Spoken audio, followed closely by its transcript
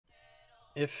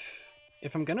If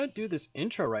I'm gonna do this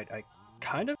intro right, I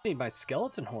kind of need my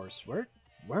skeleton horse. Where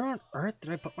on earth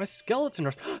did I put my skeleton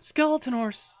horse? Skeleton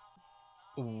horse!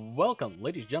 Welcome,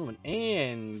 ladies, gentlemen,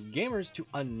 and gamers, to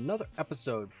another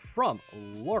episode from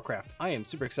LORECRAFT. I am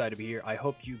super excited to be here. I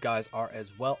hope you guys are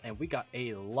as well, and we got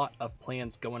a lot of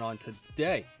plans going on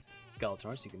today. Skeleton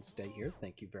horse, you can stay here.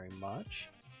 Thank you very much.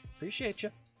 Appreciate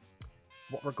you.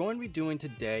 What we're going to be doing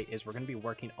today is we're going to be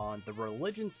working on the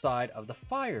religion side of the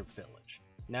Fire Village.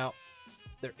 Now,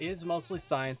 there is mostly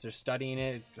science. They're studying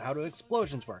it, how do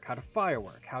explosions work, how do fire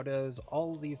work, how does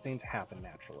all of these things happen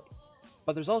naturally.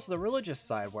 But there's also the religious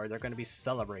side where they're going to be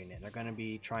celebrating it. They're going to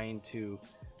be trying to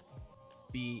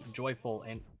be joyful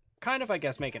and kind of, I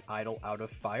guess, make an idol out of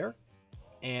fire.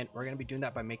 And we're going to be doing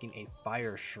that by making a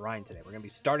fire shrine today. We're going to be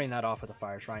starting that off with a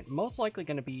fire shrine. Most likely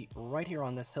going to be right here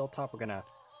on this hilltop. We're going to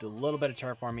do a little bit of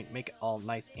terraforming, make it all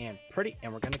nice and pretty,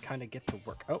 and we're going to kind of get to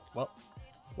work. Oh, well,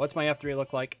 what's my F3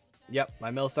 look like? Yep,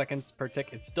 my milliseconds per tick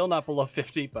is still not below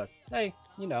 50, but hey,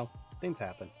 you know, things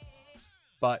happen.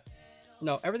 But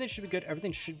no, everything should be good.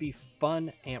 Everything should be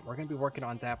fun, and we're going to be working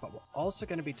on that, but we're also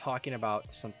going to be talking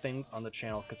about some things on the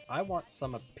channel because I want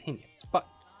some opinions. But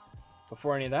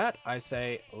before any of that, I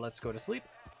say let's go to sleep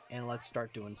and let's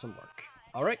start doing some work.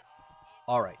 All right?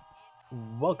 All right.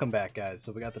 Welcome back, guys.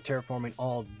 So we got the terraforming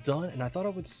all done, and I thought I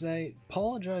would say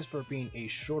apologize for it being a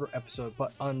shorter episode,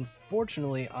 but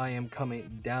unfortunately I am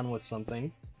coming down with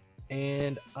something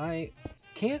and I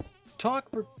can't talk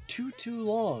for too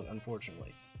long,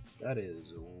 unfortunately. That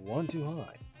is one too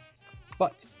high.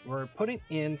 But we're putting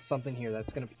in something here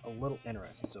that's going to be a little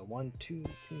interesting. So 1, 2,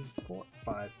 3, 4,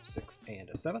 5, 6, and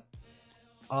a 7.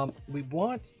 We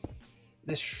want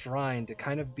this shrine to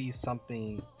kind of be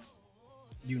something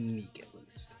unique, at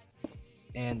least.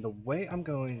 And the way I'm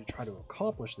going to try to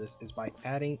accomplish this is by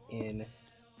adding in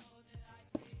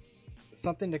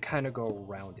something to kind of go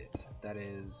around it that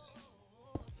is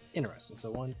interesting.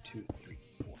 So 1, 2, 3,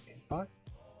 4, and 5.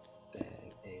 Then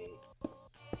a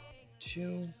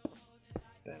 2.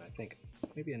 Then I think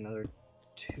maybe another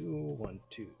 2. 1,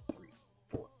 2, 3,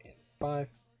 4, and 5.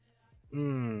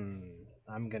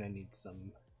 I'm gonna need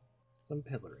some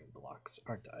pillaring blocks,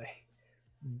 aren't I?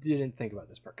 Didn't think about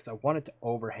this part because I wanted to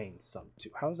overhang some too.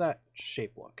 How's that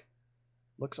shape look?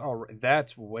 Looks all right.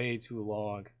 That's way too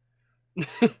long.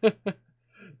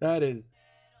 That is.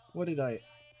 What did I?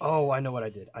 Oh, I know what I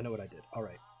did. I know what I did. All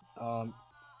right.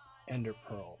 Ender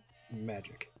pearl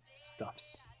magic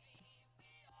stuffs.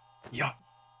 Yeah.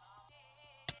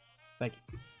 Thank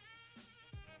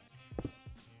you.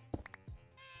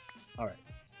 All right.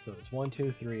 So it's 1,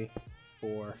 2, 3,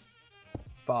 4,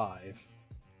 5.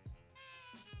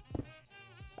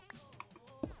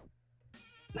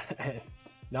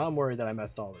 Now I'm worried that I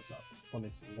messed all this up. Let me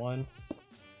see. 1,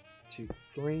 2,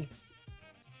 3. And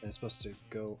it's supposed to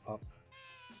go up.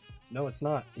 No, it's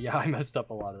not. Yeah, I messed up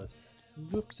a lot of this.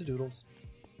 Whoopsie doodles.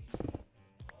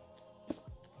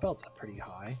 Felt up pretty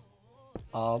high.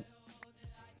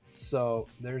 So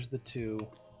there's the 2,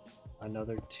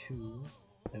 another 2,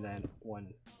 and then 1,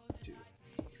 2,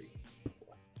 3,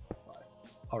 4, 5.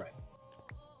 All right.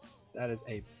 That is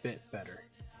a bit better,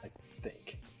 I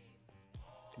think.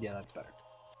 Yeah, that's better.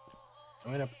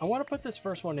 I want to put this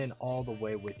first one in all the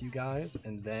way with you guys,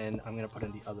 and then I'm gonna put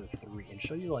in the other 3 and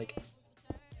show you, like,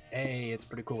 hey, it's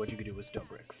pretty cool what you can do with stone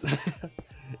bricks.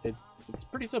 It's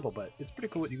pretty simple, but it's pretty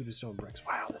cool what you can do with stone bricks.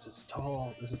 Wow, this is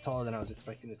tall. This is taller than I was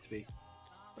expecting it to be.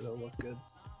 But it'll look good.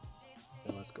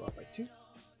 Then let's go up by 2,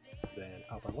 then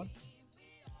out by 1,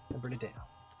 and bring it down.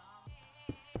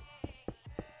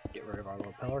 Get rid of our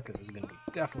little pillar because it's gonna be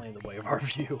definitely in the way of our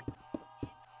view.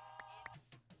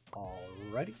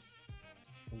 Alrighty,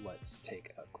 let's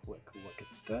take a quick look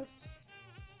at this.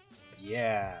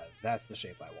 Yeah, that's the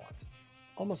shape I want.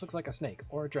 Almost looks like a snake,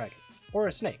 or a dragon, or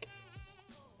a snake.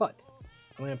 But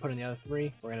I'm going to put in the other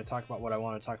 3. We're going to talk about what I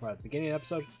want to talk about at the beginning of the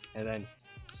episode, and then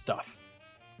stuff.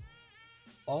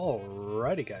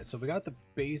 Alrighty, guys, so we got the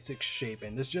basic shape,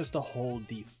 and this is just to hold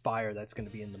the fire that's going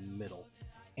to be in the middle.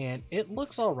 And it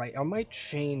looks alright. I might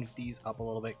change these up a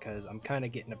little bit because I'm kind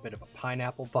of getting a bit of a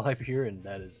pineapple vibe here, and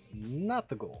that is not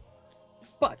the goal.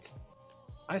 But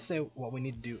I say what we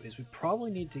need to do is we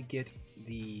probably need to get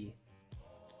the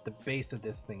base of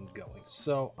this thing going.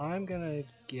 So I'm going to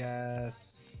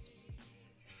guess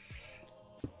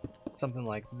something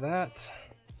like that.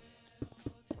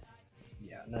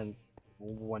 Yeah, and then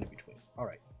 1 in between.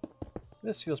 Alright.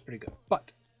 This feels pretty good.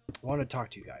 But I want to talk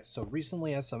to you guys. So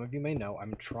recently, as some of you may know,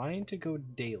 I'm trying to go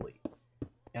daily.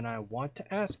 And I want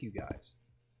to ask you guys,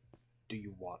 do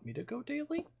you want me to go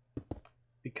daily?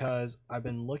 Because I've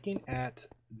been looking at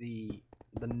the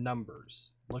the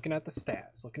numbers, looking at the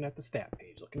stats, looking at the stat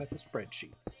page, looking at the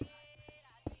spreadsheets.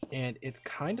 And it's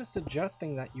kind of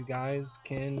suggesting that you guys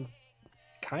can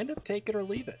kind of take it or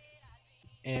leave it.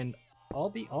 And I'll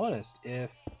be honest,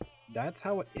 if that's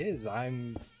how it is,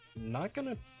 I'm not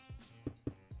gonna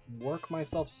work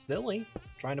myself silly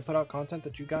trying to put out content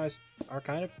that you guys are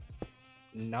kind of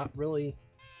not really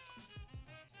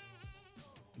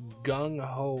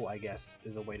gung-ho, I guess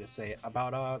is a way to say it,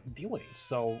 about viewing.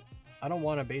 So I don't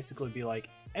want to basically be like,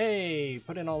 hey,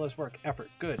 put in all this work, effort,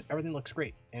 good, everything looks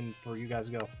great, and for you guys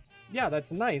to go, yeah,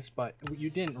 that's nice, but you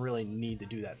didn't really need to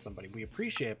do that. Somebody, we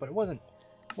appreciate it, but it wasn't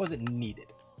needed.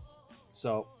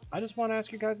 So I just want to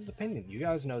ask you guys' opinion. You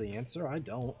guys know the answer, I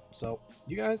don't. So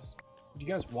do you guys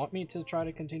want me to try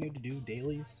to continue to do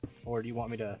dailies, or do you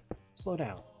want me to slow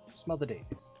down, smell the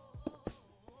daisies?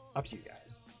 Up to you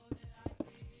guys.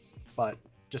 But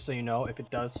just so you know, if it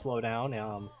does slow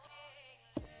down,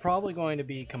 probably going to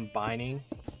be combining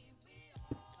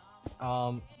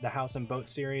the house and boat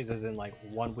series, as in like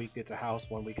 1 week it's a house,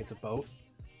 1 week it's a boat.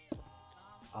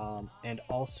 And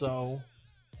also,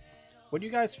 what do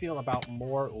you guys feel about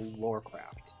more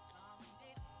LORECRAFT?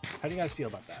 How do you guys feel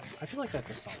about that? I feel like that's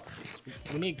a solid piece.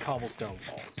 We need cobblestone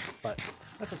walls, but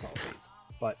that's a solid piece.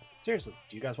 But seriously,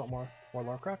 do you guys want more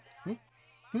LORECRAFT?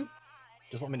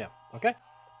 Just let me know, okay?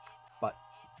 But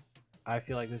I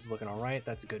feel like this is looking alright.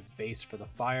 That's a good base for the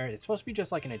fire. It's supposed to be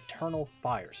just like an eternal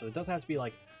fire, so it doesn't have to be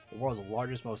like the world's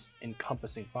largest, most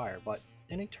encompassing fire, but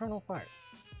an eternal fire.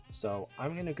 So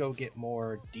I'm gonna go get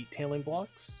more detailing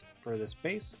blocks for this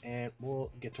base, and we'll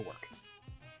get to work.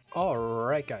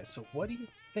 Alright guys, so what do you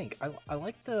think? I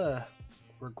like the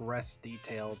regress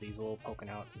detail, these little poking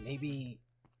out. Maybe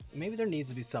there needs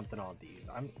to be something on these.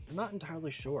 I'm not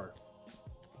entirely sure.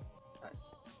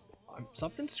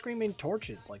 Something's screaming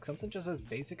torches, like something just as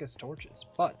basic as torches,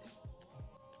 but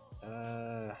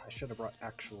I should have brought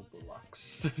actual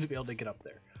blocks to be able to get up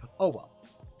there. Oh well.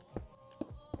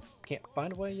 Can't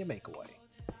find a way, you make a way.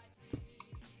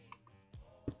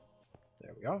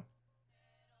 There we are.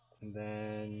 And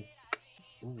then,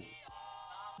 ooh,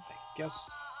 I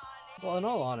guess, well, in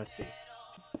all honesty,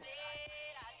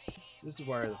 this is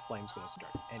where the flame's gonna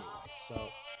start anyway, so.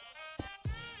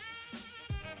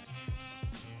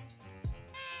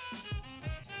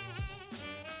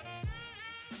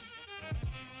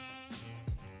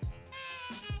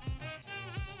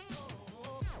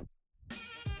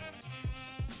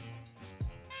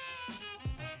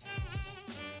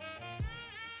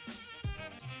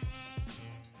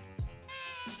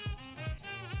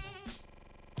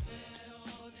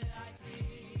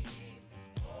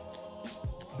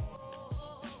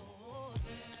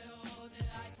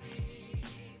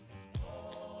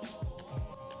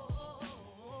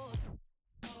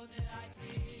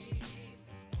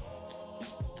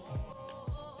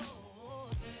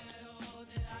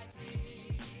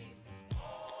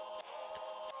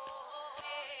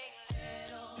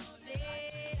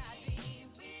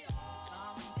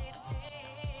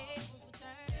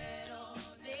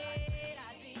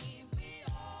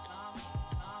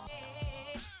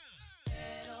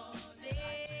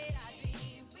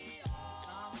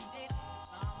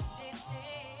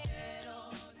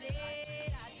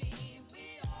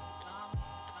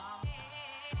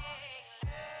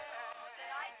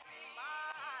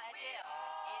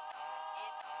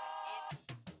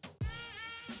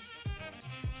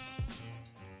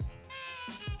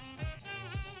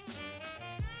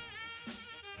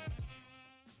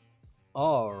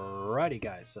 Alrighty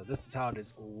guys, so this is how it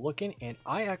is looking, and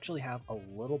I actually have a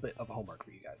little bit of homework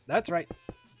for you guys. That's right,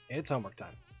 it's homework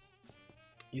time.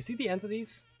 You see the ends of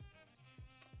these?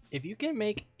 If you can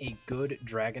make a good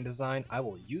dragon design, I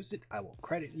will use it, I will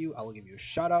credit you, I will give you a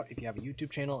shout out if you have a YouTube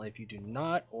channel. If you do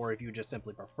not, or if you just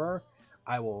simply prefer,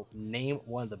 I will name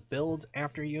one of the builds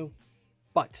after you.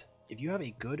 But if you have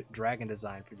a good dragon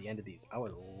design for the end of these, I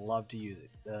would love to use it.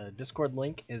 The Discord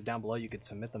link is down below, you could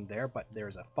submit them there, but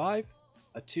there's a 5,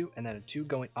 a 2, and then a 2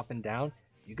 going up and down.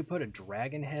 You could put a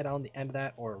dragon head on the end of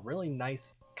that, or a really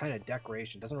nice kind of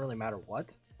decoration, doesn't really matter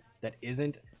what, that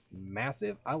isn't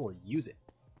massive, I will use it.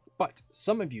 But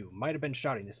some of you might have been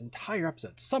shouting this entire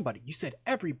episode, somebody, you said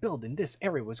every build in this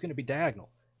area was going to be diagonal.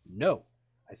 No,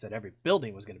 I said every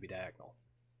building was going to be diagonal.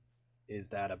 Is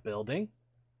that a building?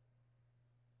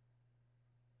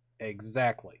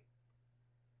 Exactly.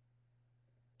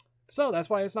 So that's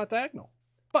why it's not diagonal.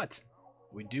 But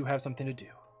we do have something to do.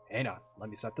 Hang on, let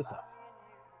me set this up.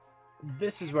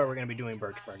 This is where we're going to be doing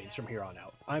birch burnings from here on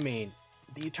out. I mean,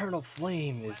 the eternal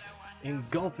flame is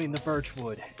engulfing the birch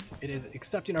wood. It is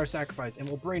accepting our sacrifice and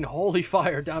will bring holy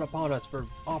fire down upon us for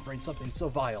offering something so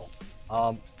vile.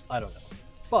 I don't know.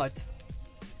 But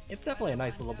it's definitely a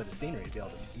nice little bit of scenery to be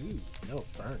able to... Ooh, no,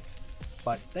 it burned.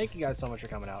 But thank you guys so much for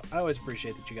coming out. I always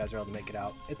appreciate that you guys are able to make it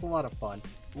out. It's a lot of fun.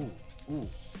 Ooh. You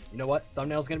know what?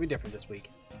 Thumbnail's going to be different this week.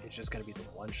 It's just going to be the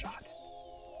one shot.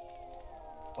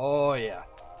 Oh, yeah.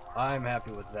 I'm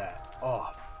happy with that.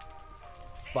 Oh.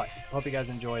 But, hope you guys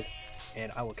enjoyed.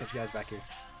 And I will catch you guys back here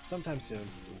sometime soon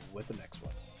with the next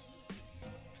one.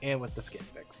 And with the skin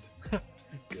fixed.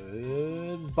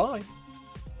 Goodbye.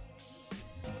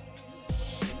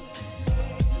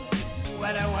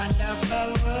 What a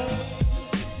wonderful world.